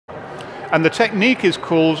And the technique is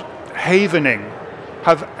called havening.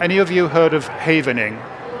 Have any of you heard of havening?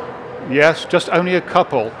 Yes, just only a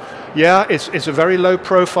couple. Yeah, it's a very low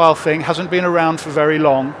profile thing, hasn't been around for very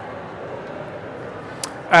long.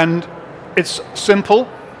 And it's simple.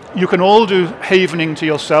 You can all do havening to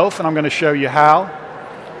yourself, and I'm going to show you how.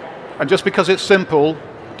 And just because it's simple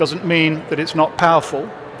doesn't mean that it's not powerful.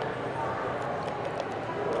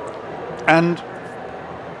 And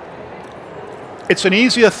it's an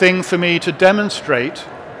easier thing for me to demonstrate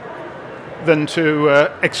than to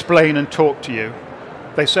explain and talk to you.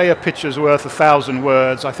 They say a picture's worth 1,000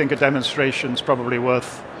 words. I think a demonstration's probably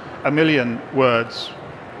worth 1,000,000 words.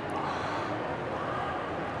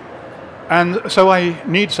 And so I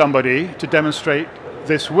need somebody to demonstrate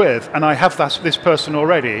this with, and I have this person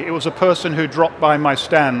already. It was a person who dropped by my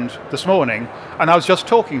stand this morning, and I was just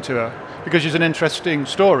talking to her because she's an interesting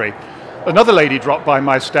story. Another lady dropped by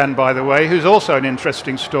my stand, by the way, who's also an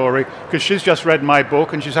interesting story because she's just read my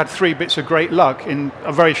book and she's had 3 bits of great luck in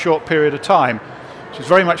a very short period of time. She's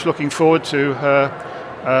very much looking forward to her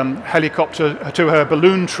helicopter, to her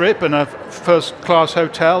balloon trip and a first-class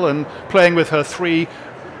hotel and playing with her 3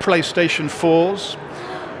 PlayStation 4s.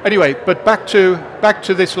 Anyway, but back to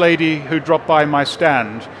this lady who dropped by my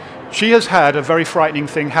stand. She has had a very frightening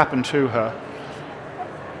thing happen to her.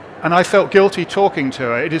 And I felt guilty talking to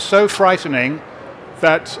her. It is so frightening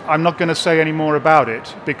that I'm not going to say any more about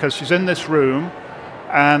it because she's in this room,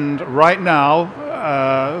 and right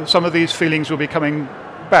now some of these feelings will be coming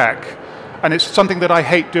back. And it's something that I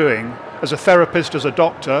hate doing. As a therapist, as a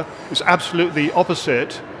doctor, it's absolutely the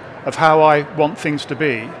opposite of how I want things to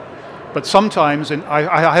be. But sometimes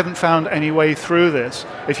I haven't found any way through this.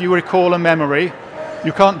 If you recall a memory,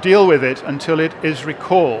 you can't deal with it until it is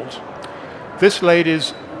recalled. This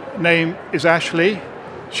lady's name is Ashley.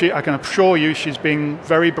 I can assure you she's being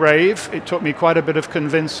very brave. It took me quite a bit of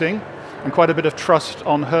convincing and quite a bit of trust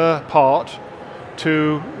on her part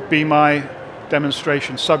to be my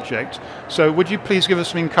demonstration subject. So would you please give us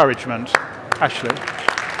some encouragement, Ashley?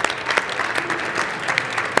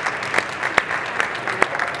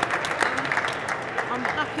 I'm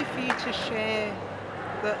happy for you to share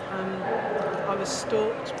that I was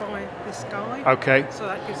stalked by this guy. Okay. So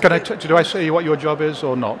that gives do I say what your job is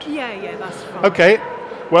or not? Yeah, that's fine. Okay.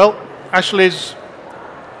 Well, Ashley's...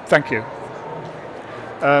 Thank you.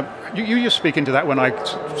 You speak into that when I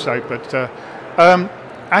say, but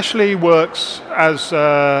Ashley works as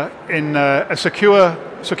in a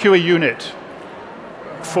secure unit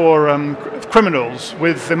for criminals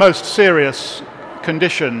with the most serious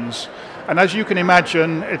conditions. And as you can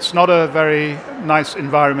imagine, it's not a very nice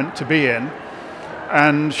environment to be in.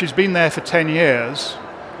 And she's been there for 10 years.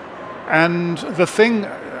 And the thing,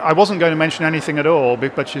 I wasn't going to mention anything at all,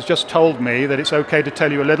 but she's just told me that it's okay to tell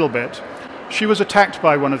you a little bit. She was attacked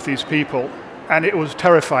by one of these people, and it was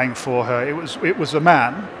terrifying for her. It was a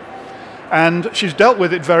man. And she's dealt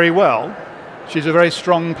with it very well. She's a very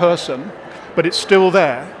strong person, but it's still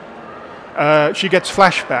there. She gets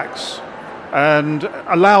flashbacks. And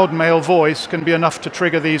a loud male voice can be enough to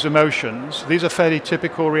trigger these emotions. These are fairly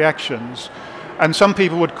typical reactions. And some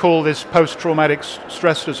people would call this post-traumatic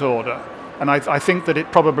stress disorder. And I think that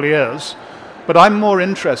it probably is. But I'm more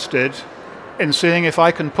interested in seeing if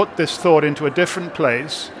I can put this thought into a different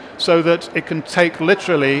place so that it can take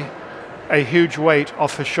literally a huge weight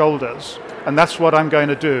off her shoulders. And that's what I'm going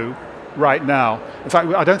to do right now. In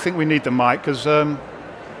fact, I don't think we need the mic because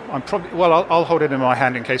I'll hold it in my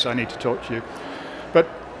hand in case I need to talk to you. But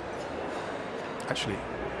actually,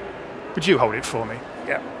 would you hold it for me?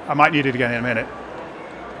 Yeah, I might need it again in a minute.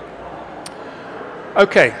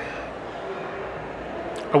 Okay.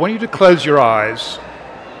 I want you to close your eyes.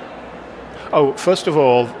 Oh, first of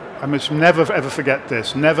all, I must never ever forget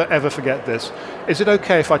this. Never ever forget this. Is it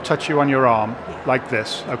okay if I touch you on your arm like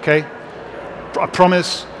this? Okay? I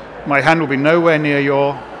promise my hand will be nowhere near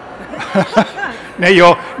your near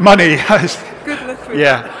your money. Good luck with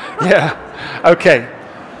Yeah. Okay.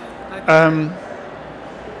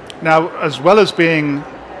 Now, as well as being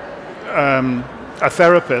a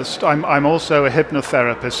therapist, I'm also a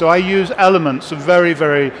hypnotherapist. So I use elements of very,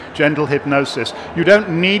 very gentle hypnosis. You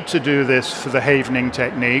don't need to do this for the havening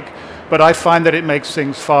technique, but I find that it makes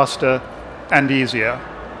things faster and easier.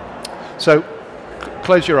 So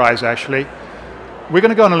close your eyes, Ashley. We're going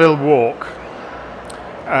to go on a little walk.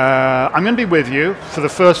 I'm going to be with you for the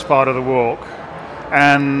first part of the walk.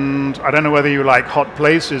 And I don't know whether you like hot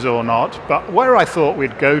places or not, but where I thought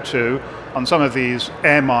we'd go to on some of these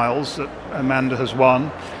air miles that Amanda has won.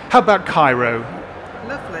 How about Cairo?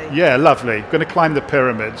 Lovely. Yeah, lovely. Going to climb the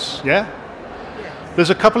pyramids, yeah? Yes. There's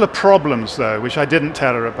a couple of problems, though, which I didn't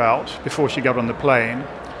tell her about before she got on the plane.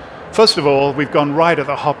 First of all, we've gone right at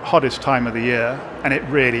the hottest time of the year, and it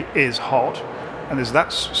really is hot. And there's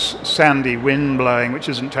that sandy wind blowing, which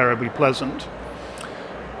isn't terribly pleasant.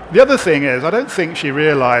 The other thing is, I don't think she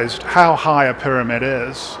realized how high a pyramid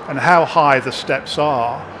is, and how high the steps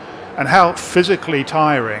are, and how physically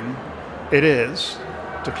tiring it is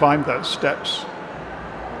to climb those steps.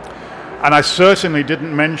 And I certainly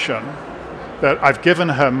didn't mention that I've given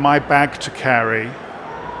her my bag to carry,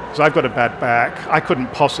 because I've got a bad back. I couldn't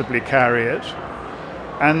possibly carry it.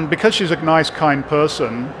 And because she's a nice, kind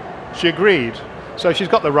person, she agreed. So she's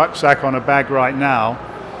got the rucksack on her bag right now,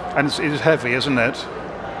 and it is heavy, isn't it?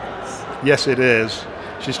 Yes, it is.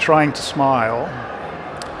 She's trying to smile.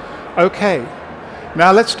 Okay,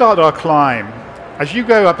 now let's start our climb. As you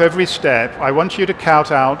go up every step, I want you to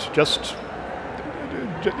count out, just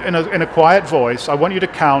in a quiet voice, I want you to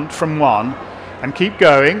count from 1 and keep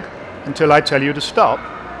going until I tell you to stop.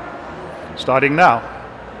 Starting now. 1,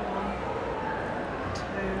 2, 3,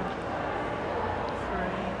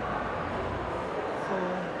 4,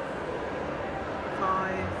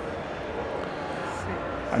 5,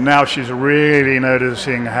 6. And now she's really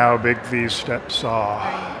noticing how big these steps are.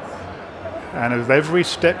 And with every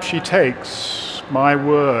step she takes, my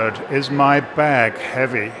word, is my bag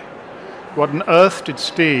heavy. What on earth did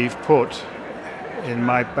Steve put in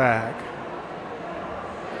my bag?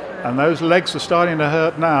 And those legs are starting to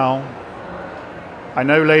hurt now. I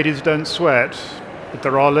know ladies don't sweat, but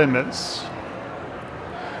there are limits.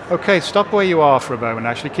 Okay, stop where you are for a moment,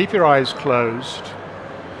 actually. Keep your eyes closed.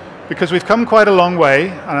 Because we've come quite a long way,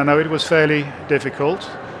 and I know it was fairly difficult.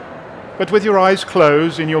 But with your eyes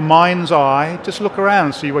closed, in your mind's eye, just look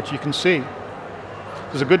around, see what you can see.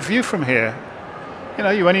 There's a good view from here. You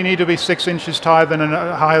know, you only need to be 6 inches higher than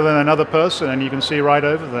another person, and you can see right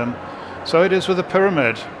over them. So it is with a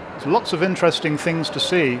pyramid. There's lots of interesting things to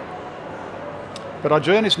see. But our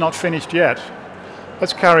journey's not finished yet.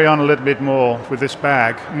 Let's carry on a little bit more with this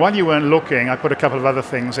bag. And while you weren't looking, I put a couple of other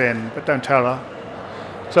things in, but don't tell her.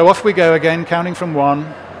 So off we go again, counting from 1.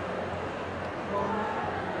 1,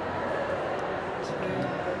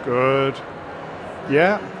 2. Good.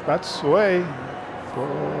 Yeah, that's the way. 4.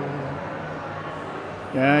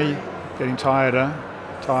 Yeah, you're getting tireder.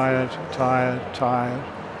 Tired, tired, tired.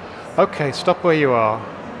 Okay, stop where you are.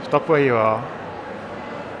 Stop where you are.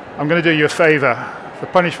 I'm going to do you a favor. The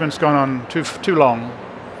punishment's gone on too long.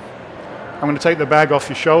 I'm going to take the bag off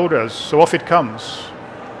your shoulders, so off it comes.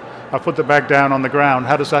 I'll put the bag down on the ground.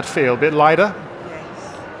 How does that feel? A bit lighter?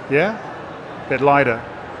 Yes. Yeah? A bit lighter.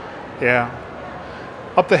 Yeah.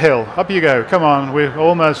 Up the hill. Up you go. Come on. We're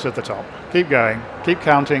almost at the top. Keep going. Keep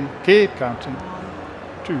counting. Keep counting.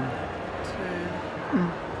 2. 2, 3,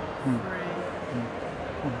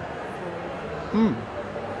 4,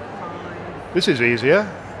 5, This is easier.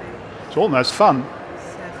 It's almost fun.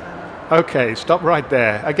 7. Okay, stop right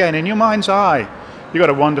there. Again, in your mind's eye, you've got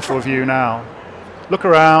a wonderful view now. Look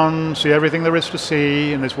around, see everything there is to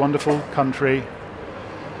see in this wonderful country.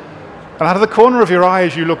 And out of the corner of your eye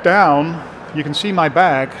as you look down, you can see my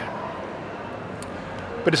bag.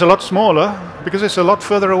 But it's a lot smaller because it's a lot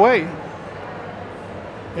further away.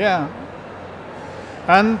 Yeah.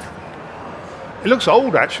 And it looks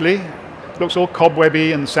old, actually. It looks all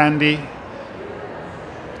cobwebby and sandy.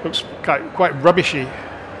 It looks quite rubbishy.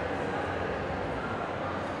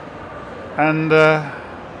 And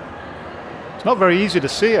it's not very easy to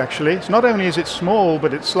see, actually. It's not only is it small,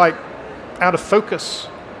 but it's like out of focus.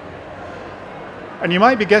 And you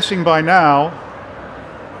might be guessing by now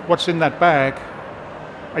what's in that bag.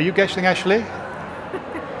 Are you guessing, Ashley?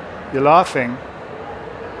 You're laughing.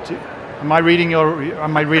 Am I reading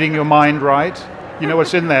your mind right? You know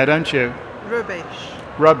what's in there, don't you? Rubbish.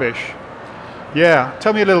 Rubbish. Yeah.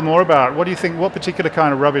 Tell me a little more about it. What do you think? What particular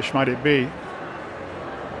kind of rubbish might it be?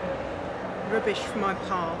 Rubbish from my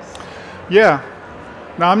past. Yeah.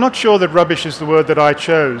 Now, I'm not sure that rubbish is the word that I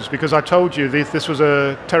chose, because I told you this was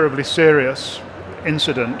a terribly serious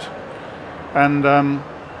incident. And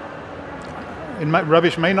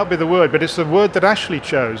rubbish may not be the word, but it's the word that Ashley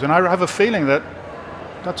chose. And I have a feeling that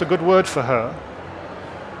that's a good word for her.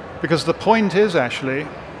 Because the point is, Ashley,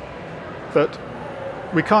 that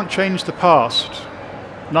we can't change the past.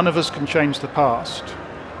 None of us can change the past.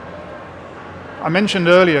 I mentioned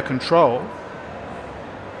earlier control.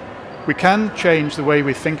 We can change the way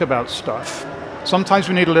we think about stuff. Sometimes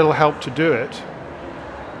we need a little help to do it.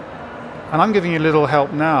 And I'm giving you a little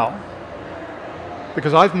help now,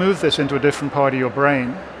 because I've moved this into a different part of your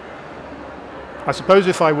brain. I suppose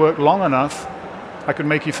if I worked long enough, I could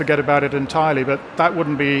make you forget about it entirely, but that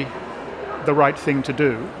wouldn't be the right thing to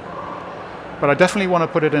do. But I definitely want to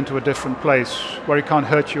put it into a different place where it can't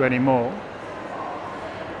hurt you anymore.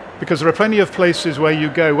 Because there are plenty of places where you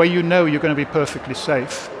go, where you know you're going to be perfectly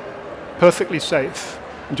safe. Perfectly safe.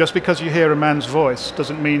 And just because you hear a man's voice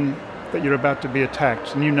doesn't mean that you're about to be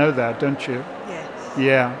attacked. And you know that, don't you? Yes.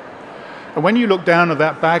 Yeah. And when you looked down at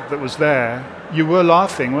that bag that was there, you were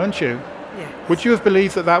laughing, weren't you? Yes. Would you have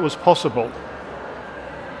believed that that was possible?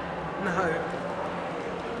 No.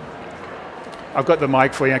 I've got the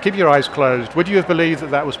mic for you. Now keep your eyes closed. Would you have believed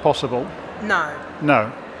that that was possible? No.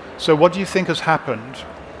 No. So what do you think has happened?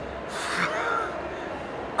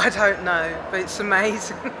 I don't know, but it's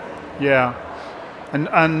amazing. Yeah. And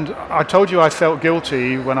I told you I felt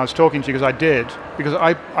guilty when I was talking to you, because I did. Because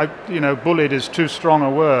bullied is too strong a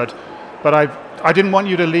word. But I didn't want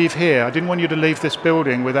you to leave here. I didn't want you to leave this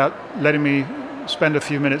building without letting me spend a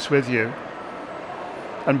few minutes with you.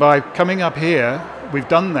 And by coming up here, we've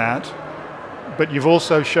done that. But you've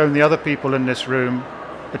also shown the other people in this room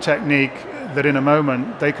a technique that in a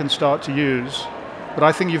moment they can start to use. But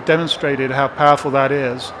I think you've demonstrated how powerful that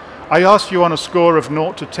is. I asked you on a score of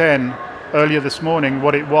 0 to 10 earlier this morning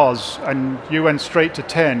what it was, and you went straight to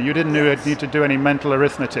 10. You didn't need to do any mental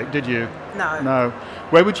arithmetic, did you? No. No.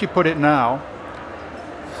 Where would you put it now?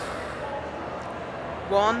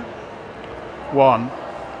 1. 1.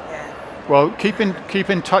 Yeah. Well, keep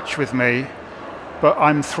in touch with me, but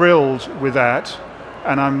I'm thrilled with that,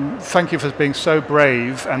 and thank you for being so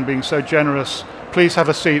brave and being so generous. Please have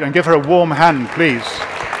a seat and give her a warm hand, please.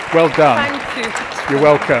 Well done. Thank you. You're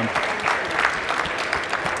welcome.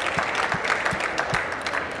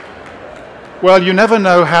 Well, you never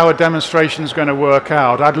know how a demonstration is going to work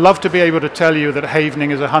out. I'd love to be able to tell you that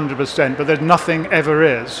havening is 100%, but there's nothing ever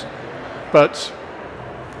is. But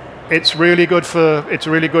it's really good for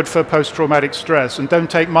post-traumatic stress. And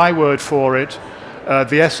don't take my word for it.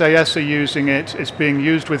 The SAS are using it. It's being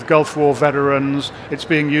used with Gulf War veterans. It's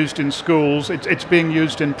being used in schools. It's being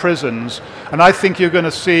used in prisons. And I think you're going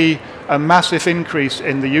to see a massive increase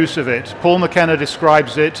in the use of it. Paul McKenna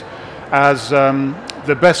describes it as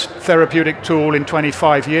the best therapeutic tool in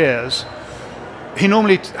 25 years. He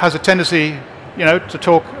normally has a tendency, to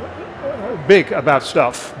talk big about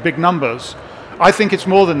stuff, big numbers. I think it's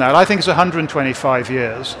more than that. I think it's 125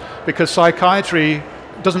 years, because psychiatry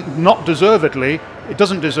doesn't deserve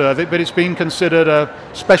it, but it's been considered a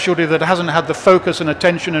specialty that hasn't had the focus and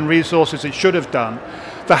attention and resources it should have done.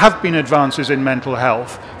 There have been advances in mental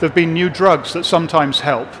health. There have been new drugs that sometimes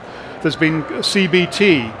help. There's been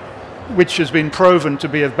CBT, which has been proven to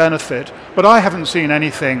be of benefit, but I haven't seen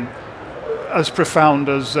anything as profound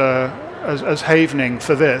as havening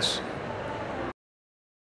for this.